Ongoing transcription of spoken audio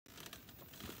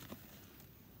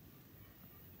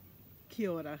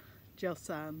Kia ora,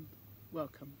 Gelsan,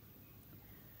 welcome.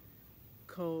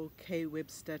 Ko Kay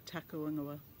Webster taku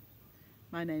ingoa.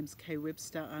 My name's Kay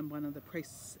Webster. I'm one of the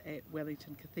priests at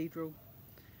Wellington Cathedral.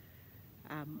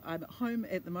 I'm at home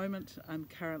at the moment. I'm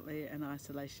currently in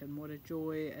isolation. What a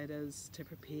joy it is to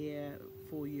prepare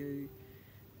for you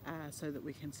so that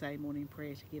we can say morning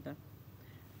prayer together.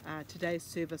 Today's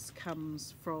service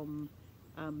comes from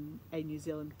a New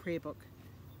Zealand prayer book.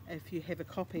 If you have a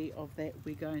copy of that,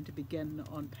 we're going to begin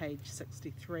on page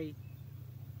 63.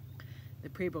 The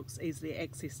prayer book's easily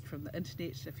accessed from the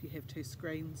internet if you have two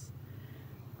screens.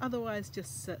 Otherwise,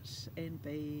 just sit and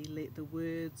be. Let the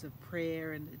words of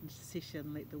prayer and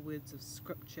intercession, let the words of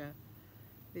scripture,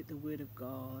 let the word of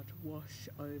God wash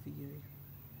over you.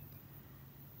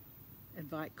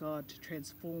 Invite God to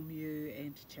transform you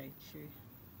and to change you,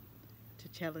 to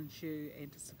challenge you and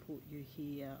to support you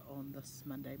here on this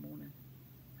Monday morning.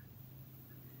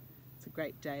 It's a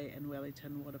great day in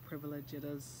Wellington. What a privilege it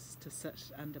is to sit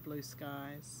under blue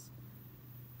skies,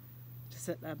 to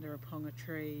sit under a ponga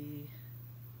tree,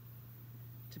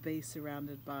 to be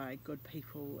surrounded by good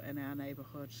people in our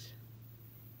neighbourhood.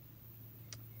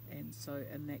 And so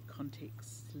in that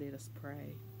context, let us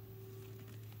pray.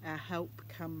 Our help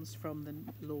comes from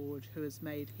the Lord who has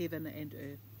made heaven and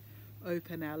earth.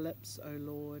 Open our lips, O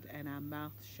Lord, and our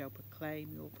mouth shall proclaim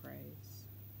your praise.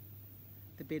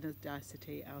 The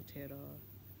Benedicite Aotearoa.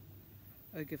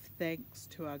 O give thanks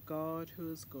to our God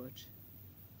who is good,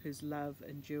 whose love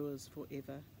endures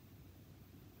forever.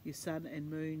 You sun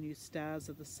and moon, you stars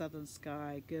of the southern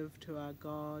sky, give to our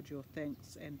God your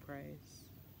thanks and praise.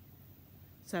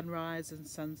 Sunrise and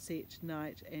sunset,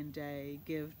 night and day,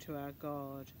 give to our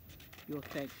God your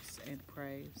thanks and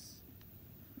praise.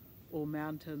 All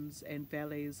mountains and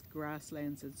valleys,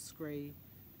 grasslands and scree,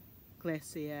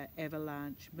 glacier,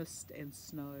 avalanche, mist and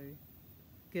snow,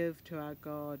 give to our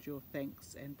God your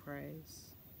thanks and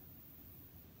praise.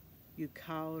 You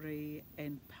kauri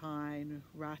and pine,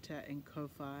 rata and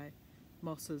kowhai,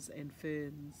 mosses and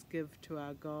ferns, give to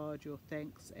our God your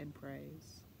thanks and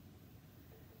praise.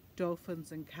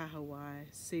 Dolphins and kahawai,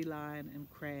 sea lion and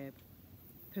crab,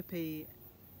 pipi,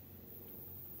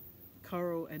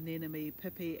 coral and anemone,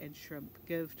 pipi and shrimp,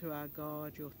 give to our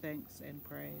God your thanks and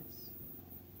praise.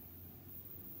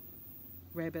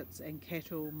 Rabbits and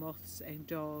cattle, moths and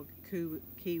dog,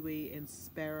 kiwi and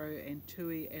sparrow and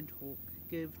tui and hawk,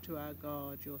 give to our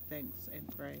God your thanks and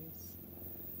praise.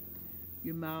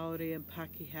 You Maori and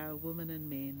Pakeha, women and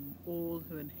men, all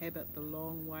who inhabit the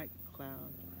long white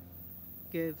cloud,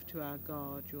 give to our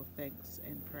God your thanks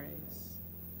and praise.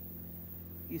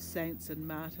 You saints and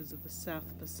martyrs of the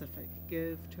South Pacific,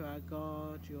 give to our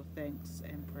God your thanks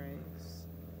and praise.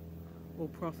 All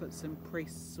prophets and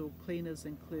priests, all cleaners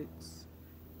and clerks,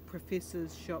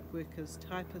 professors, shop workers,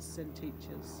 typists and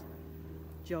teachers,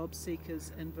 job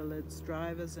seekers, invalids,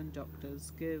 drivers and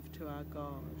doctors, give to our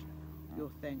God your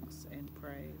thanks and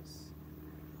praise.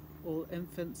 All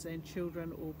infants and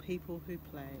children, all people who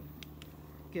play,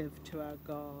 give to our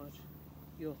God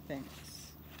your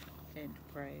thanks and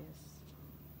praise.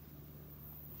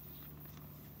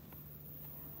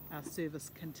 Our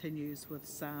service continues with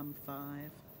Psalm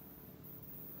 5.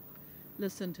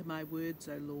 Listen to my words,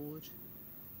 O Lord.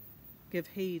 Give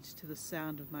heed to the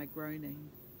sound of my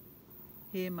groaning.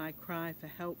 Hear my cry for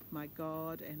help, my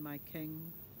God and my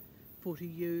King, for to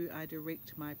you I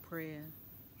direct my prayer.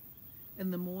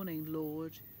 In the morning,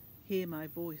 Lord, hear my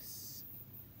voice.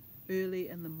 Early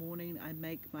in the morning I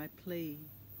make my plea.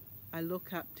 I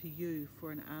look up to you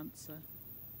for an answer.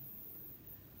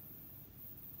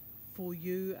 For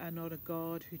you are not a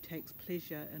God who takes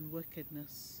pleasure in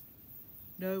wickedness.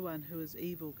 No one who is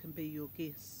evil can be your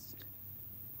guest.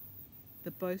 The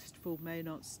boastful may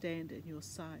not stand in your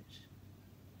sight.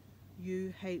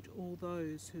 You hate all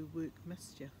those who work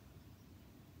mischief.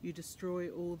 You destroy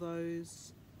all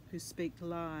those who speak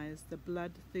lies. The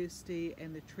bloodthirsty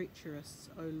and the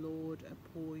treacherous, O Lord,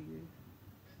 abhor you.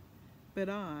 But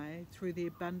I, through the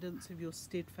abundance of your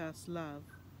steadfast love,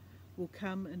 will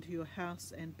come into your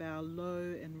house and bow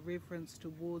low in reverence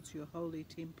towards your holy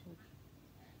temple.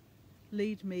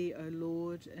 Lead me, O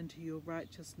Lord, into your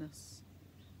righteousness.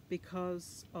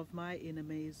 Because of my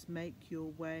enemies, make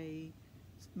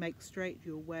straight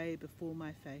your way before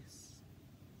my face.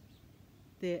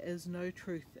 There is no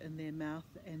truth in their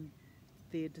mouth, and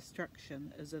their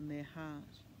destruction is in their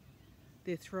heart.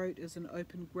 Their throat is an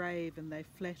open grave, and they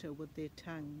flatter with their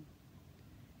tongue.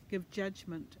 Give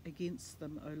judgment against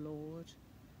them, O Lord.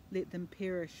 Let them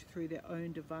perish through their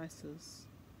own devices.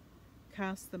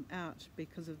 Cast them out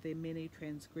because of their many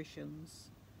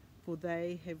transgressions, for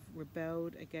they have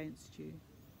rebelled against you.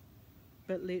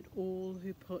 But let all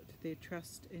who put their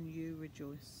trust in you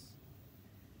rejoice.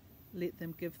 Let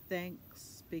them give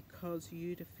thanks because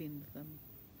you defend them.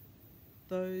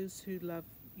 Those who love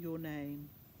your name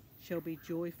shall be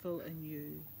joyful in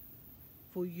you.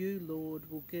 For you, Lord,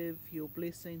 will give your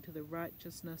blessing to the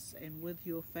righteousness, and with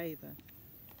your favour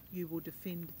you will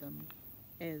defend them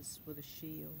as with a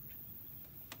shield.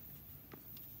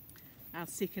 Our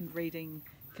second reading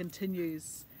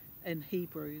continues in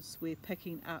Hebrews. We're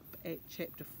picking up at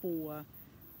chapter 4,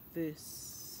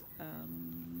 verse,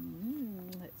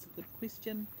 that's a good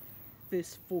question,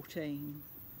 verse 14.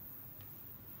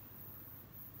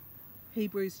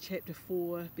 Hebrews chapter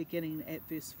 4, beginning at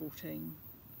verse 14.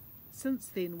 Since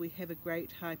then we have a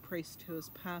great high priest who has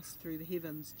passed through the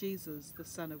heavens, Jesus, the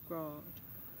Son of God.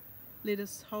 Let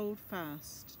us hold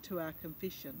fast to our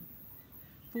confession.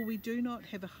 For we do not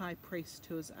have a high priest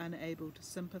who is unable to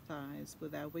sympathize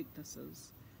with our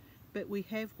weaknesses, but we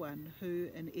have one who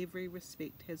in every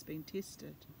respect has been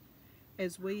tested,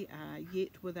 as we are,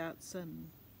 yet without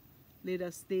sin. Let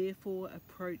us therefore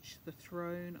approach the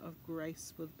throne of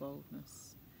grace with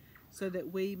boldness, so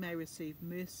that we may receive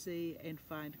mercy and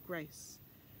find grace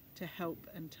to help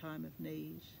in time of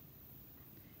need.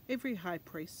 Every high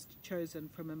priest chosen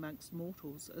from amongst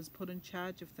mortals is put in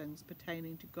charge of things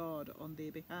pertaining to God on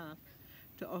their behalf,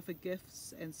 to offer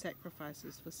gifts and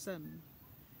sacrifices for sin.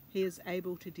 He is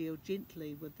able to deal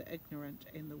gently with the ignorant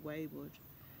and the wayward,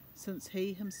 since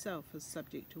he himself is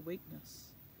subject to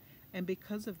weakness. And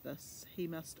because of this, he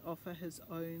must offer his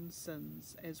own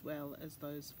sins as well as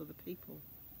those for the people.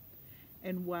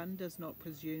 And one does not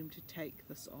presume to take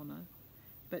this honour,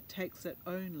 but takes it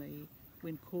only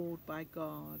when called by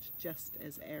God, just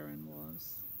as Aaron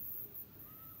was.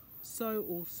 So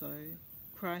also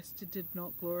Christ did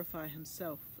not glorify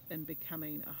himself in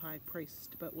becoming a high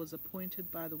priest, but was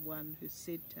appointed by the one who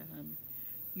said to him,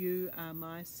 "You are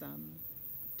my son,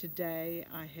 today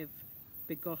I have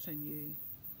begotten you."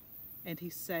 And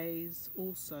he says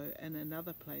also in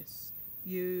another place,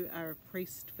 "You are a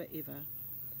priest forever,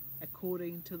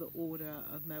 according to the order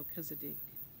of Melchizedek."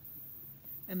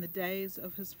 In the days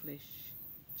of his flesh,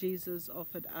 Jesus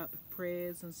offered up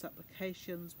prayers and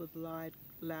supplications with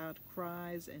loud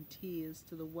cries and tears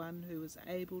to the one who was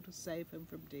able to save him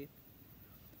from death.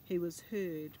 He was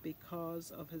heard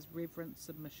because of his reverent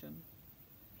submission.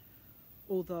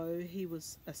 Although he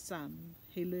was a son,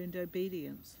 he learned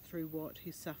obedience through what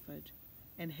he suffered,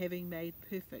 and having made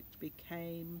perfect,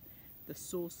 became the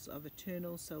source of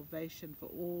eternal salvation for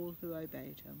all who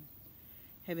obeyed him,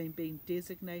 having been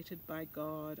designated by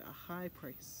God a high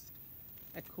priest,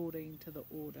 according to the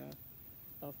order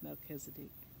of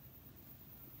Melchizedek.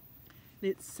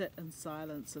 Let's sit in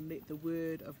silence and let the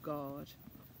word of God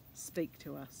speak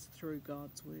to us through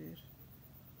God's word.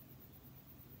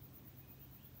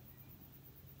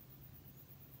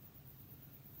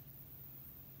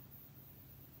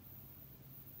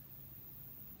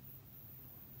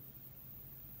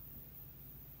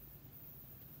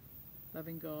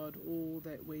 Loving God, all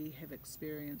that we have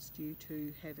experienced, you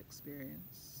too have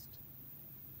experienced,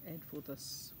 and for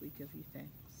this we give you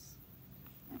thanks.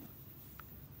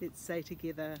 Let's say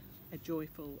together a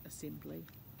joyful assembly.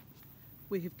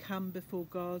 We have come before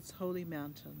God's holy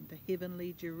mountain, the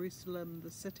heavenly Jerusalem,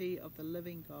 the city of the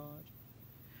living God.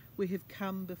 We have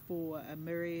come before a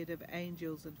myriad of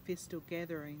angels in festal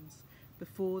gatherings,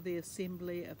 before the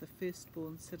assembly of the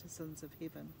firstborn citizens of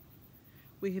heaven.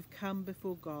 We have come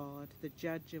before God, the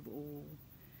judge of all,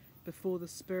 before the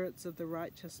spirits of the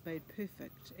righteous made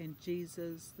perfect, and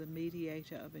Jesus, the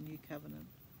mediator of a new covenant.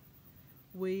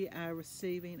 We are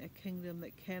receiving a kingdom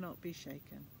that cannot be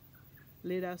shaken.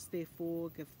 Let us therefore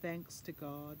give thanks to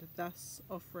God, thus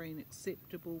offering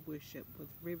acceptable worship with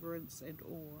reverence and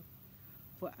awe,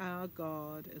 for our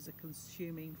God is a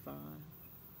consuming fire.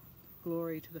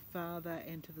 Glory to the Father,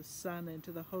 and to the Son, and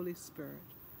to the Holy Spirit,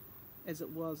 as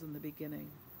it was in the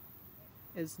beginning,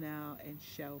 is now, and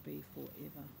shall be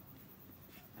forever.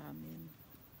 Amen.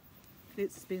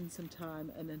 Let's spend some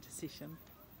time in intercession.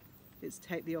 Let's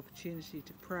take the opportunity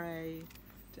to pray,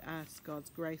 to ask God's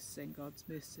grace and God's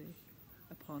mercy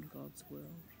upon God's world.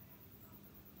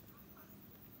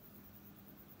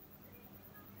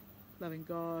 Loving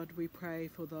God, we pray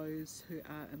for those who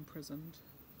are imprisoned,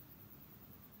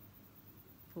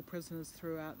 for prisoners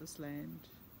throughout this land.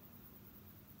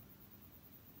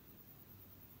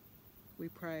 We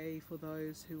pray for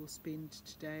those who will spend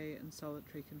today in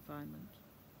solitary confinement.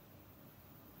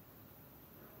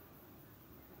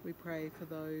 We pray for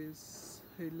those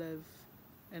who live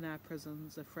in our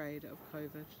prisons afraid of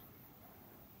COVID.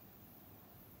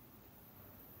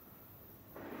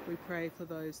 We pray for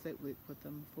those that work with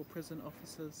them, for prison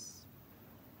officers,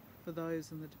 for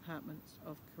those in the Department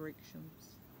of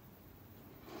Corrections.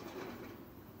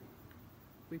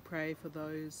 We pray for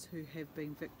those who have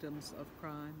been victims of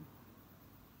crime.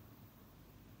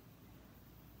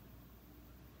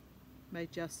 May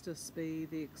justice be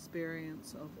the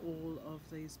experience of all of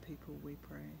these people, we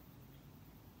pray.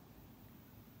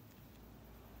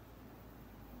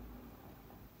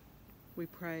 We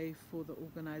pray for the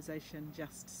organisation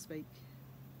Just Speak,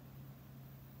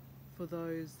 for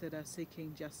those that are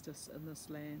seeking justice in this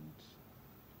land,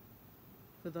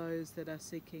 for those that are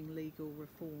seeking legal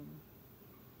reform.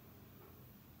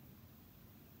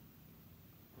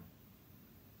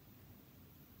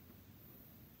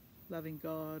 Loving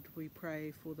God, we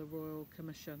pray for the Royal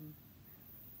Commission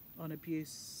on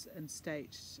Abuse in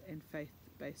State and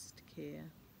Faith-Based Care.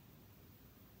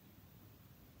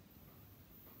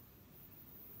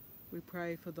 We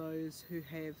pray for those who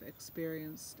have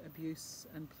experienced abuse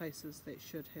in places that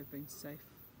should have been safe.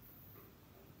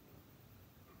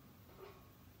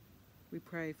 We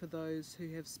pray for those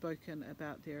who have spoken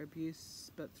about their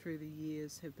abuse but through the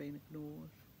years have been ignored.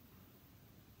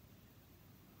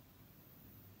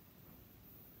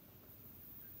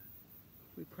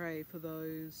 We pray for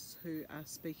those who are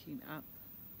speaking up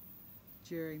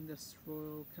during this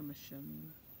Royal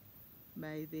Commission.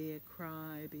 May their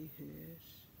cry be heard.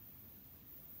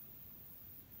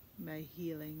 May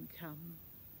healing come.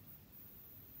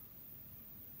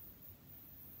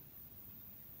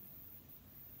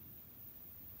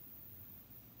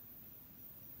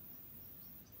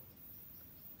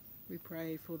 We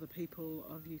pray for the people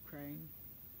of Ukraine.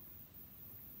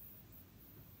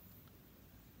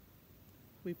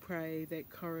 We pray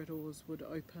that corridors would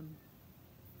open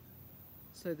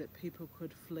so that people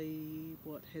could flee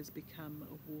what has become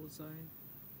a war zone.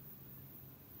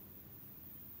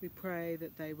 We pray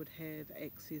that they would have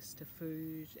access to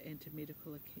food and to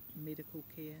medical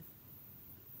care.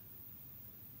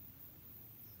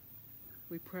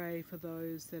 We pray for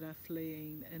those that are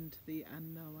fleeing into the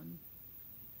unknown.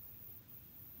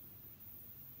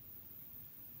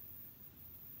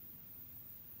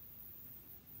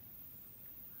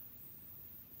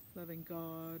 Loving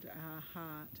God, our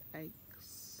heart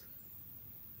aches.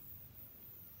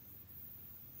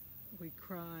 We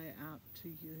cry out to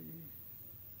you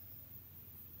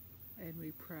and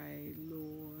we pray,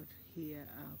 Lord, hear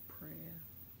our prayer.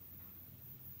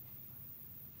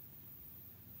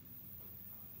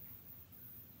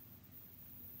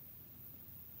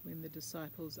 When the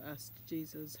disciples asked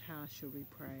Jesus, how shall we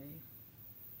pray?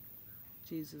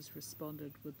 Jesus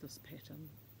responded with this pattern.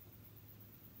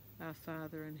 Our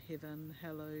Father in heaven,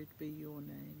 hallowed be your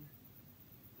name.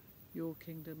 Your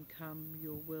kingdom come,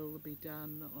 your will be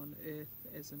done on earth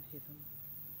as in heaven.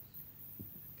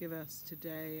 Give us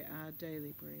today our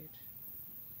daily bread.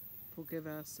 Forgive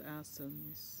us our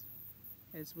sins,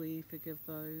 as we forgive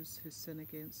those who sin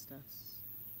against us.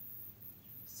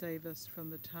 Save us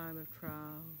from the time of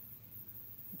trial.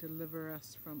 Deliver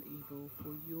us from evil,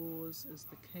 for yours is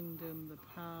the kingdom, the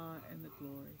power, and the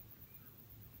glory,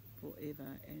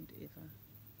 forever and ever.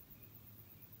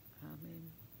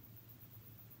 Amen.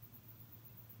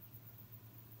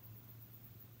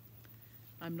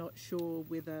 I'm not sure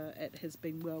whether it has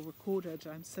been well recorded.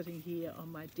 I'm sitting here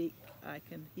on my deck. I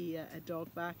can hear a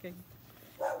dog barking,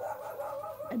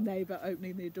 a neighbour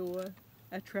opening their door,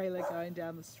 a trailer going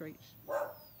down the street.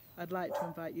 I'd like to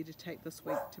invite you to take this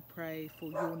week to pray for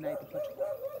your neighbourhood,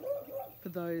 for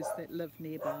those that live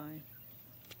nearby.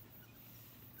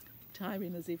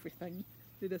 Timing is everything.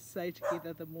 Let us say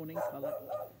together the morning collect.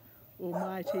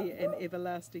 Almighty and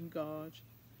everlasting God,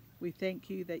 we thank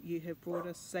you that you have brought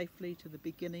us safely to the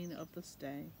beginning of this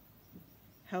day.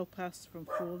 Help us from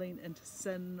falling into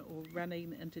sin or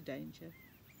running into danger.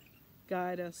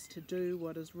 Guide us to do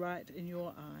what is right in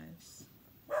your eyes.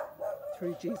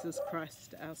 Through Jesus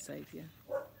Christ our Saviour.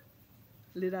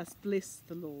 Let us bless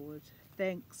the Lord.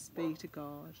 Thanks be to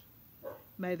God.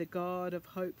 May the God of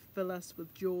hope fill us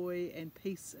with joy and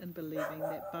peace in believing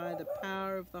that by the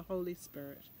power of the Holy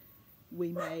Spirit we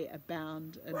may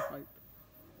abound in hope.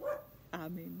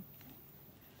 Amen.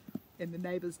 And the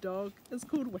neighbour's dog is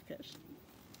called Wicket.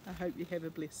 I hope you have a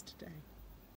blessed day.